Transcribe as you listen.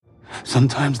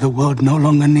Sometimes the world no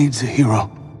longer needs a hero.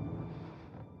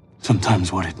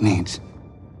 Sometimes what it needs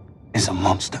is a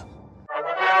monster.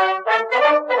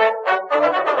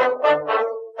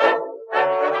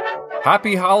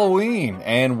 Happy Halloween,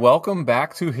 and welcome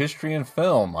back to History and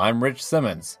Film. I'm Rich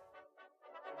Simmons.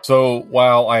 So,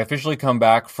 while I officially come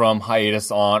back from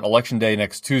hiatus on Election Day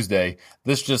next Tuesday,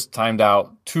 this just timed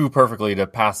out too perfectly to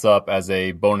pass up as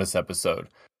a bonus episode.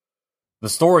 The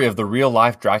story of the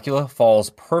real-life Dracula falls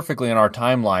perfectly in our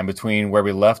timeline between where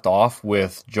we left off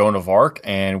with Joan of Arc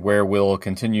and where we'll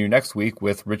continue next week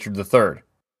with Richard III.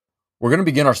 We're going to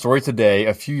begin our story today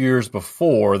a few years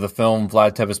before the film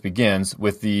Vlad Tepes begins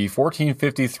with the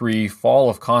 1453 fall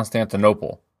of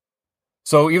Constantinople.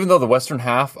 So even though the western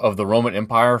half of the Roman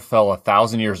Empire fell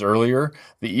 1,000 years earlier,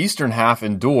 the eastern half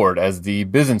endured as the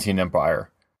Byzantine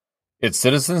Empire. Its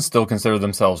citizens still considered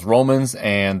themselves Romans,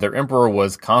 and their emperor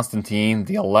was Constantine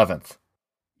XI.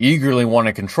 Eagerly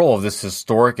wanting control of this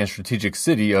historic and strategic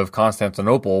city of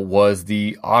Constantinople was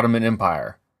the Ottoman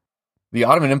Empire. The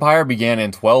Ottoman Empire began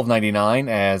in 1299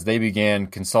 as they began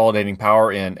consolidating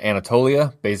power in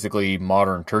Anatolia, basically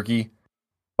modern Turkey.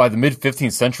 By the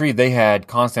mid-15th century, they had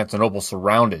Constantinople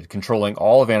surrounded, controlling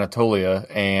all of Anatolia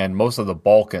and most of the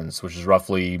Balkans, which is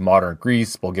roughly modern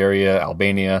Greece, Bulgaria,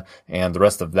 Albania, and the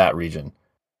rest of that region.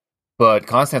 But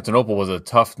Constantinople was a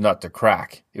tough nut to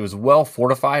crack. It was well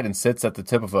fortified and sits at the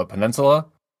tip of a peninsula.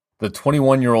 The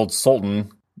 21-year-old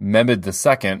Sultan, Mehmed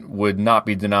II, would not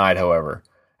be denied, however.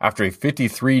 After a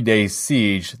 53-day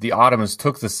siege, the Ottomans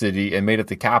took the city and made it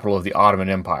the capital of the Ottoman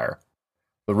Empire.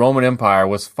 The Roman Empire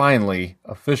was finally,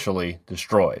 officially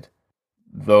destroyed.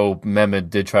 Though Mehmed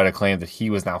did try to claim that he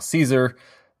was now Caesar,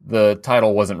 the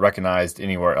title wasn't recognized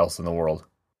anywhere else in the world.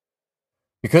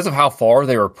 Because of how far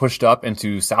they were pushed up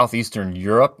into southeastern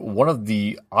Europe, one of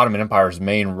the Ottoman Empire's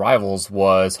main rivals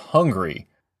was Hungary,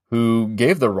 who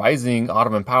gave the rising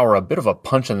Ottoman power a bit of a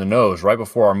punch in the nose right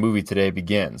before our movie today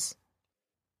begins.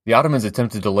 The Ottomans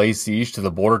attempted to lay siege to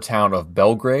the border town of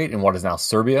Belgrade in what is now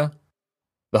Serbia.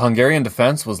 The Hungarian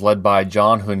defense was led by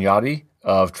John Hunyadi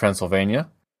of Transylvania.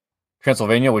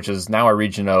 Transylvania, which is now a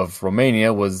region of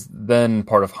Romania, was then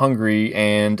part of Hungary,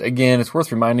 and again, it's worth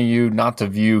reminding you not to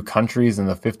view countries in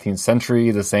the 15th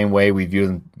century the same way we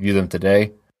view them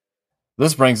today.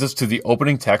 This brings us to the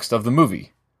opening text of the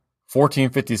movie.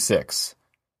 1456.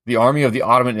 The army of the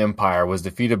Ottoman Empire was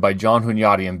defeated by John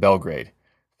Hunyadi in Belgrade.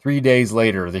 3 days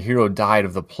later, the hero died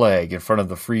of the plague in front of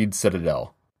the freed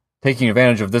citadel. Taking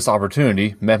advantage of this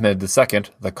opportunity, Mehmed II,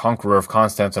 the conqueror of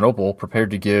Constantinople, prepared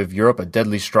to give Europe a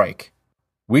deadly strike.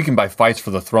 Weakened by fights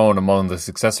for the throne among the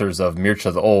successors of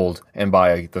Mircea the Old and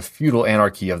by the feudal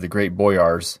anarchy of the great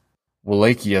boyars,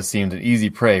 Wallachia seemed an easy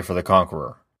prey for the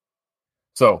conqueror.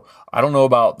 So, I don't know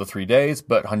about the 3 days,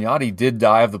 but Hunyadi did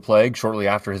die of the plague shortly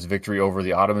after his victory over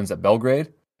the Ottomans at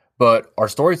Belgrade. But our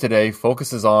story today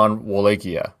focuses on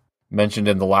Wallachia, mentioned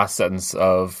in the last sentence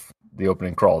of the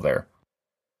opening crawl there.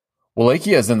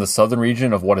 Wallachia is in the southern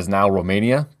region of what is now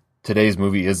Romania. Today's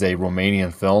movie is a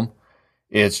Romanian film.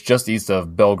 It's just east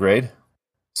of Belgrade.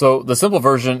 So the simple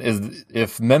version is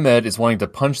if Mehmed is wanting to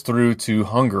punch through to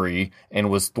Hungary and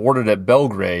was thwarted at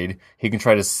Belgrade, he can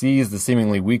try to seize the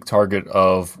seemingly weak target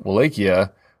of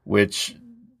Wallachia, which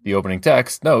the opening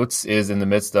text notes is in the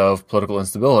midst of political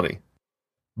instability.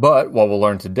 But what we'll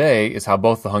learn today is how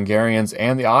both the Hungarians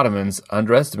and the Ottomans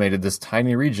underestimated this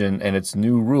tiny region and its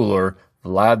new ruler,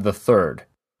 Vlad III.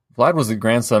 Vlad was the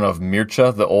grandson of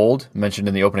Mircea the Old, mentioned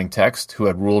in the opening text, who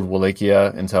had ruled Wallachia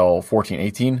until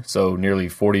 1418, so nearly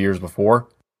 40 years before.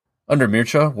 Under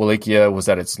Mircea, Wallachia was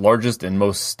at its largest and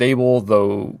most stable,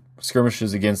 though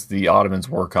skirmishes against the Ottomans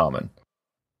were common.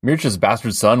 Mircea's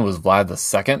bastard son was Vlad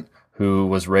II, who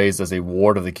was raised as a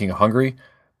ward of the King of Hungary,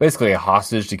 basically a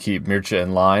hostage to keep Mircea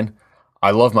in line. I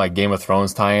love my Game of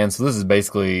Thrones tie-in, so this is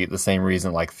basically the same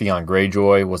reason like Theon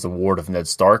Greyjoy was a ward of Ned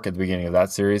Stark at the beginning of that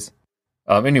series.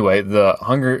 Anyway, the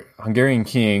Hungarian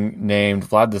king named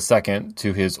Vlad II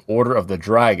to his Order of the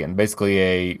Dragon, basically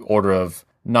a order of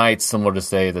knights similar to,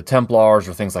 say, the Templars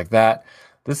or things like that.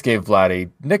 This gave Vlad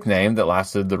a nickname that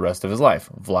lasted the rest of his life,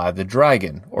 Vlad the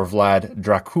Dragon, or Vlad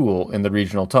Dracul in the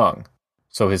regional tongue.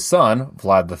 So his son,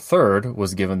 Vlad III,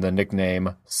 was given the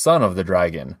nickname Son of the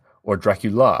Dragon, or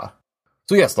Dracula.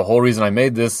 So yes, the whole reason I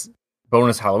made this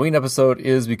bonus Halloween episode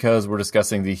is because we're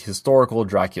discussing the historical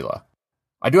Dracula.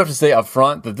 I do have to say up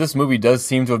front that this movie does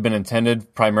seem to have been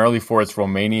intended primarily for its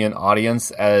Romanian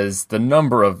audience, as the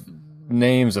number of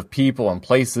names of people and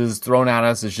places thrown at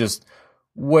us is just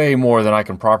way more than I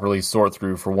can properly sort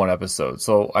through for one episode.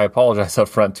 So I apologize up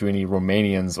front to any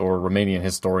Romanians or Romanian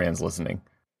historians listening.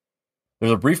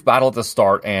 There's a brief battle at the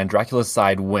start, and Dracula's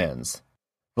side wins.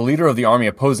 The leader of the army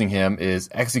opposing him is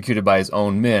executed by his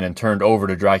own men and turned over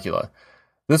to Dracula.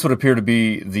 This would appear to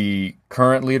be the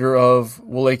current leader of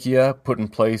Wallachia, put in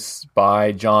place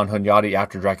by John Hunyadi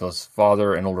after Dracula's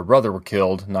father and older brother were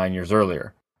killed 9 years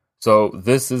earlier. So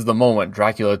this is the moment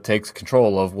Dracula takes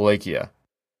control of Wallachia.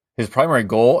 His primary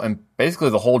goal, and basically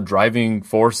the whole driving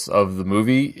force of the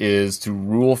movie, is to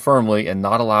rule firmly and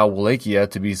not allow Wallachia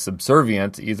to be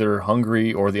subservient to either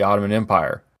Hungary or the Ottoman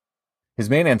Empire. His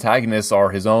main antagonists are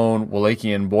his own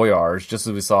Wallachian boyars, just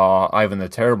as we saw Ivan the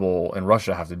Terrible in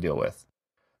Russia have to deal with.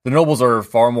 The nobles are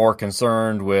far more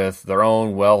concerned with their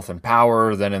own wealth and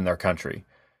power than in their country.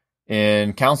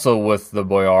 In council with the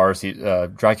boyars,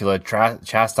 Dracula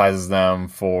chastises them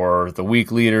for the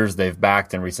weak leaders they've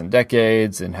backed in recent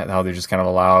decades and how they just kind of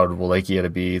allowed Wallachia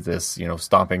to be this,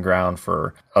 stomping ground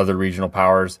for other regional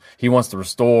powers. He wants to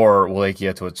restore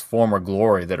Wallachia to its former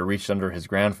glory that it reached under his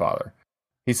grandfather.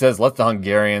 He says, let the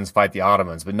Hungarians fight the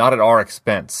Ottomans, but not at our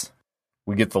expense.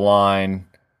 We get the line,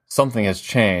 something has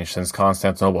changed since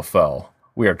Constantinople fell.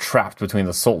 We are trapped between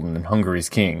the Sultan and Hungary's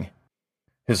king.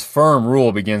 His firm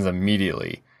rule begins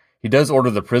immediately. He does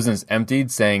order the prisons emptied,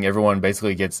 saying everyone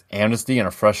basically gets amnesty and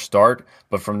a fresh start,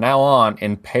 but from now on,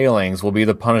 impalings will be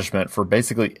the punishment for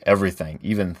basically everything,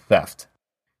 even theft.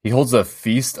 He holds a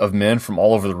feast of men from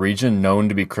all over the region known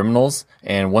to be criminals,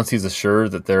 and once he's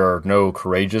assured that there are no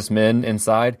courageous men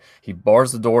inside, he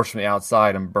bars the doors from the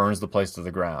outside and burns the place to the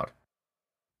ground.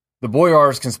 The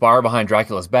boyars conspire behind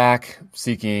Dracula's back,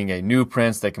 seeking a new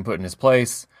prince they can put in his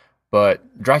place,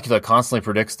 but Dracula constantly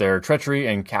predicts their treachery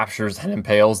and captures and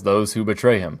impales those who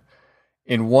betray him.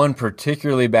 In one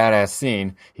particularly badass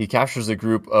scene, he captures a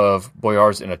group of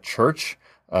boyars in a church.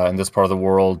 In this part of the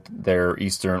world, they're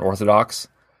Eastern Orthodox.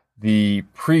 The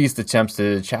priest attempts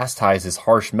to chastise his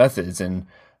harsh methods, and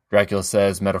Dracula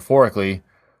says, metaphorically,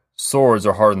 swords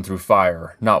are hardened through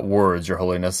fire, not words, your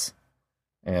holiness.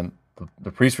 And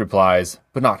the priest replies,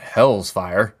 but not hell's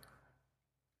fire.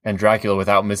 And Dracula,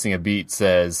 without missing a beat,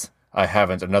 says, I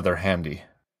haven't another handy.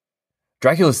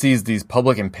 Dracula sees these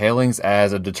public impalings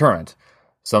as a deterrent.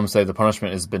 Some say the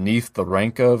punishment is beneath the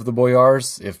rank of the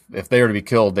boyars. If they are to be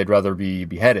killed, they'd rather be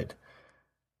beheaded.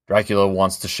 Dracula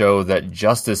wants to show that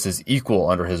justice is equal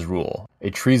under his rule, a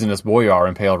treasonous boyar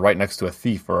impaled right next to a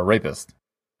thief or a rapist.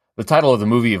 The title of the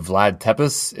movie, Vlad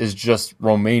Tepes, is just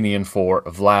Romanian for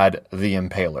Vlad the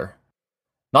Impaler.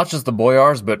 Not just the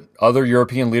boyars, but other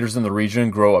European leaders in the region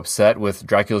grow upset with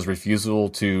Dracula's refusal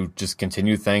to just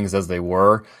continue things as they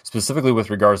were, specifically with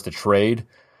regards to trade.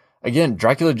 Again,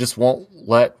 Dracula just won't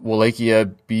let Wallachia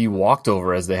be walked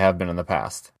over as they have been in the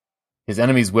past. His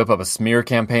enemies whip up a smear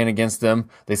campaign against him.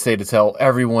 They say to tell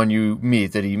everyone you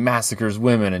meet that he massacres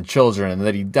women and children and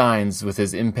that he dines with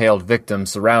his impaled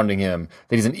victims surrounding him,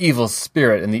 that he's an evil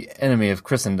spirit and the enemy of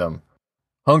Christendom.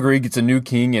 Hungary gets a new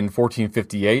king in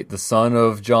 1458, the son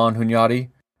of John Hunyadi.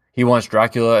 He wants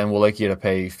Dracula and Wallachia to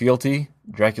pay fealty.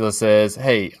 Dracula says,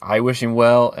 hey, I wish him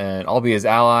well and I'll be his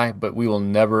ally, but we will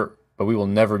never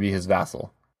be his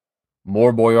vassal.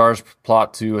 More boyars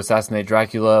plot to assassinate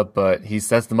Dracula, but he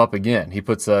sets them up again. He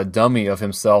puts a dummy of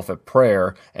himself at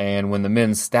prayer, and when the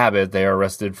men stab it, they are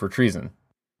arrested for treason.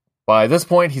 By this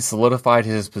point, he solidified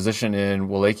his position in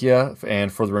Wallachia,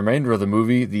 and for the remainder of the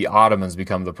movie, the Ottomans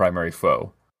become the primary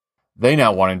foe. They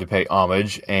now want him to pay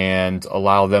homage and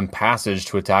allow them passage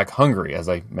to attack Hungary, as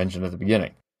I mentioned at the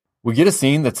beginning. We get a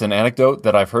scene that's an anecdote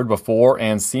that I've heard before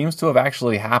and seems to have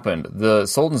actually happened. The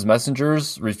Sultan's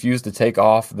messengers refused to take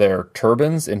off their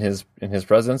turbans in his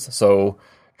presence, so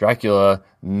Dracula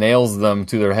nails them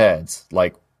to their heads,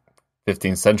 like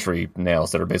 15th century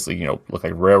nails that are basically, look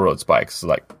like railroad spikes.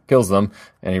 So kills them,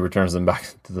 and he returns them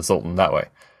back to the Sultan that way.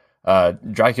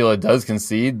 Dracula does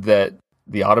concede that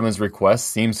the Ottomans'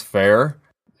 request seems fair,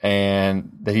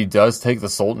 and that he does take the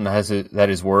Sultan at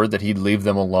his word that he'd leave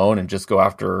them alone and just go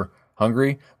after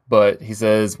Hungary. But he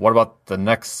says, what about the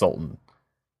next Sultan?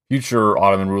 Future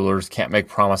Ottoman rulers can't make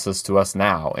promises to us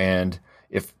now, and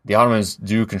if the Ottomans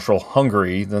do control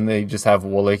Hungary, then they just have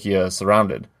Wallachia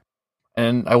surrounded.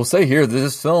 And I will say here that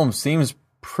this film seems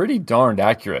pretty darned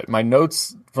accurate. My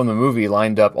notes from the movie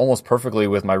lined up almost perfectly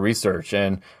with my research,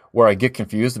 and where I get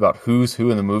confused about who's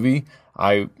who in the movie,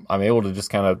 I'm able to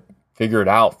just kind of figure it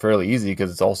out fairly easy because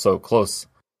it's all so close.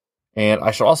 And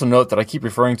I should also note that I keep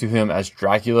referring to him as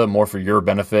Dracula more for your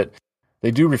benefit. They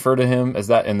do refer to him as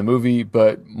that in the movie,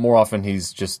 but more often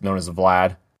he's just known as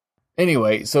Vlad.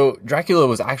 Anyway, so Dracula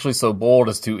was actually so bold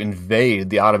as to invade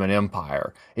the Ottoman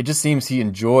Empire. It just seems he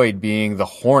enjoyed being the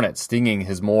hornet stinging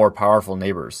his more powerful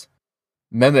neighbors.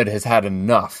 Mehmed has had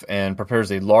enough and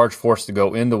prepares a large force to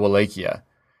go into Wallachia.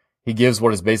 He gives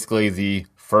what is basically the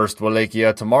First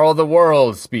Wallachia, Tomorrow the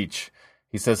World speech.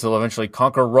 He says he'll eventually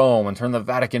conquer Rome and turn the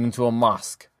Vatican into a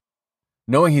mosque.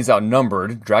 Knowing he's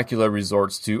outnumbered, Dracula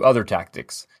resorts to other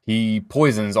tactics. He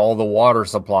poisons all the water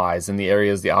supplies in the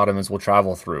areas the Ottomans will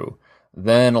travel through.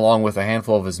 Then, along with a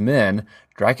handful of his men,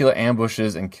 Dracula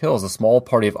ambushes and kills a small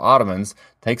party of Ottomans,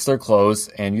 takes their clothes,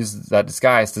 and uses that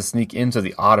disguise to sneak into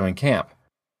the Ottoman camp.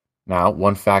 Now,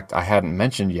 one fact I hadn't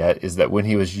mentioned yet is that when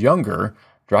he was younger,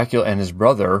 Dracula and his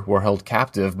brother were held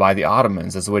captive by the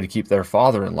Ottomans as a way to keep their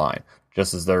father in line,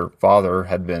 just as their father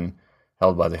had been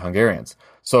held by the Hungarians.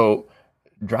 So,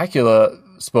 Dracula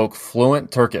spoke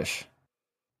fluent Turkish.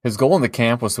 His goal in the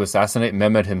camp was to assassinate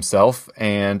Mehmed himself,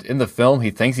 and in the film he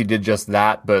thinks he did just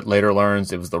that, but later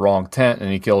learns it was the wrong tent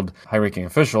and he killed high-ranking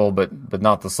official, but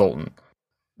not the Sultan.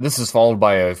 This is followed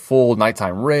by a full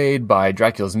nighttime raid by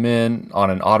Dracula's men on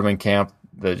an Ottoman camp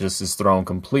that just is thrown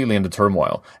completely into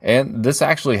turmoil. And this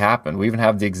actually happened. We even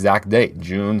have the exact date,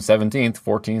 June 17th,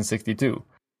 1462.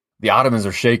 The Ottomans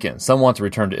are shaken. Some want to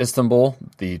return to Istanbul,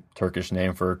 the Turkish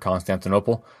name for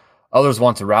Constantinople. Others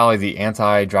want to rally the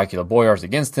anti-Dracula boyars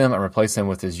against him and replace him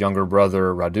with his younger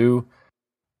brother, Radu.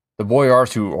 The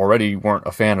boyars, who already weren't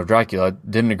a fan of Dracula,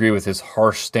 didn't agree with his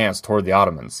harsh stance toward the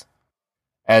Ottomans.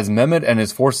 As Mehmed and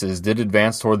his forces did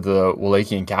advance toward the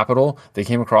Wallachian capital, they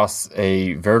came across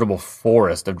a veritable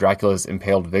forest of Dracula's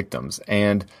impaled victims,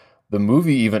 and the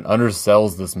movie even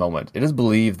undersells this moment. It is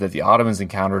believed that the Ottomans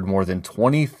encountered more than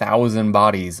 20,000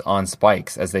 bodies on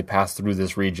spikes as they passed through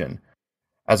this region.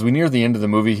 As we near the end of the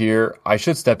movie here, I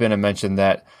should step in and mention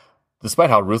that despite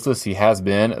how ruthless he has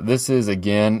been, this is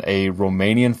again a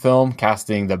Romanian film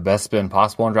casting the best spin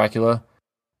possible on Dracula.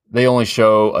 They only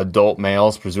show adult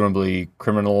males, presumably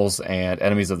criminals and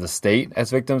enemies of the state, as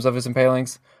victims of his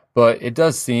impalings, but it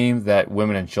does seem that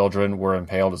women and children were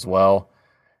impaled as well.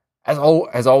 As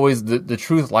always, the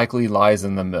truth likely lies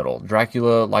in the middle.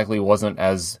 Dracula likely wasn't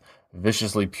as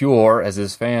viciously pure as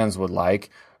his fans would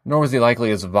like, nor was he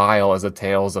likely as vile as the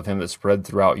tales of him that spread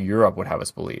throughout Europe would have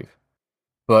us believe.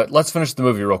 But let's finish the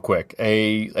movie real quick.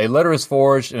 A letter is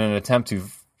forged in an attempt to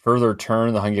further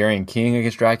turn the Hungarian king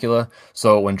against Dracula.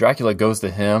 So when Dracula goes to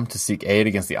him to seek aid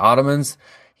against the Ottomans,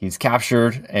 he's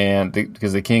captured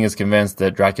because the king is convinced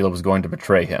that Dracula was going to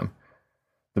betray him.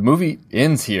 The movie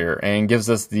ends here and gives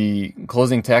us the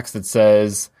closing text that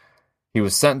says, he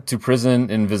was sent to prison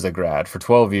in Visegrad for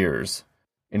 12 years.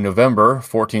 In November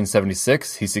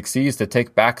 1476, he succeeds to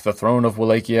take back the throne of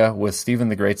Wallachia with Stephen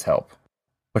the Great's help.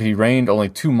 But he reigned only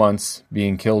 2 months,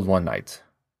 being killed one night.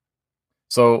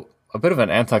 So, a bit of an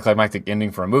anticlimactic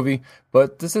ending for a movie,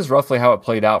 but this is roughly how it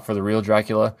played out for the real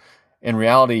Dracula. In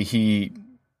reality, he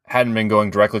hadn't been going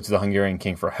directly to the Hungarian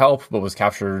king for help, but was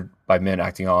captured by men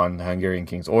acting on the Hungarian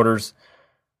king's orders.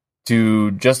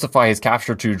 To justify his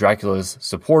capture to Dracula's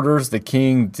supporters, the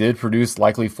king did produce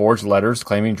likely forged letters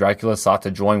claiming Dracula sought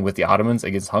to join with the Ottomans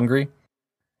against Hungary.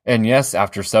 And yes,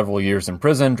 after several years in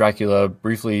prison, Dracula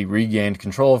briefly regained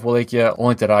control of Wallachia,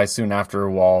 only to die soon after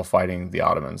while fighting the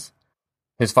Ottomans.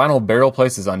 His final burial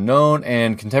place is unknown,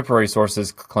 and contemporary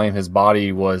sources claim his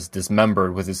body was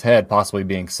dismembered, with his head possibly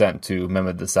being sent to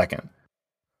Mehmed II.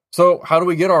 So, how do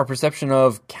we get our perception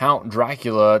of Count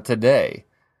Dracula today?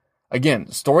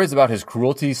 Again, stories about his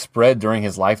cruelty spread during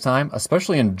his lifetime,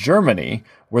 especially in Germany,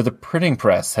 where the printing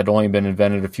press had only been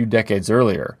invented a few decades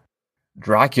earlier.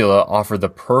 Dracula offered the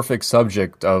perfect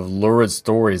subject of lurid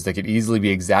stories that could easily be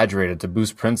exaggerated to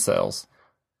boost print sales.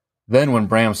 Then when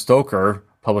Bram Stoker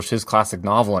published his classic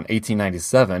novel in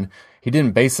 1897, he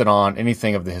didn't base it on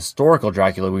anything of the historical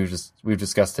Dracula we've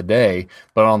discussed today,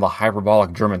 but on the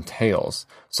hyperbolic German tales.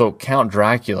 So Count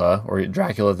Dracula, or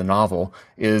Dracula the novel,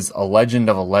 is a legend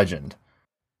of a legend.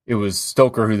 It was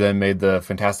Stoker who then made the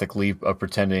fantastic leap of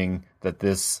pretending that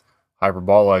this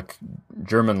hyperbolic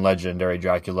German legendary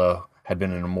Dracula had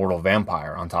been an immortal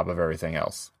vampire on top of everything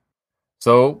else.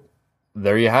 So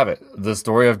there you have it, the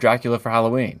story of Dracula for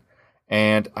Halloween.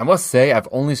 And I must say, I've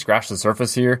only scratched the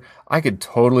surface here. I could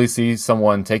totally see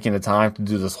someone taking the time to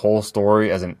do this whole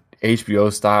story as an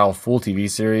HBO-style full TV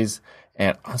series,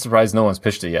 and I'm surprised no one's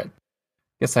pitched it yet.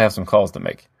 Guess I have some calls to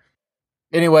make.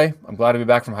 Anyway, I'm glad to be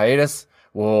back from hiatus.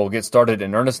 We'll get started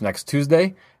in earnest next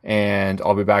Tuesday, and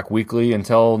I'll be back weekly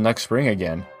until next spring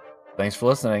again. Thanks for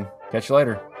listening. Catch you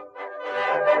later.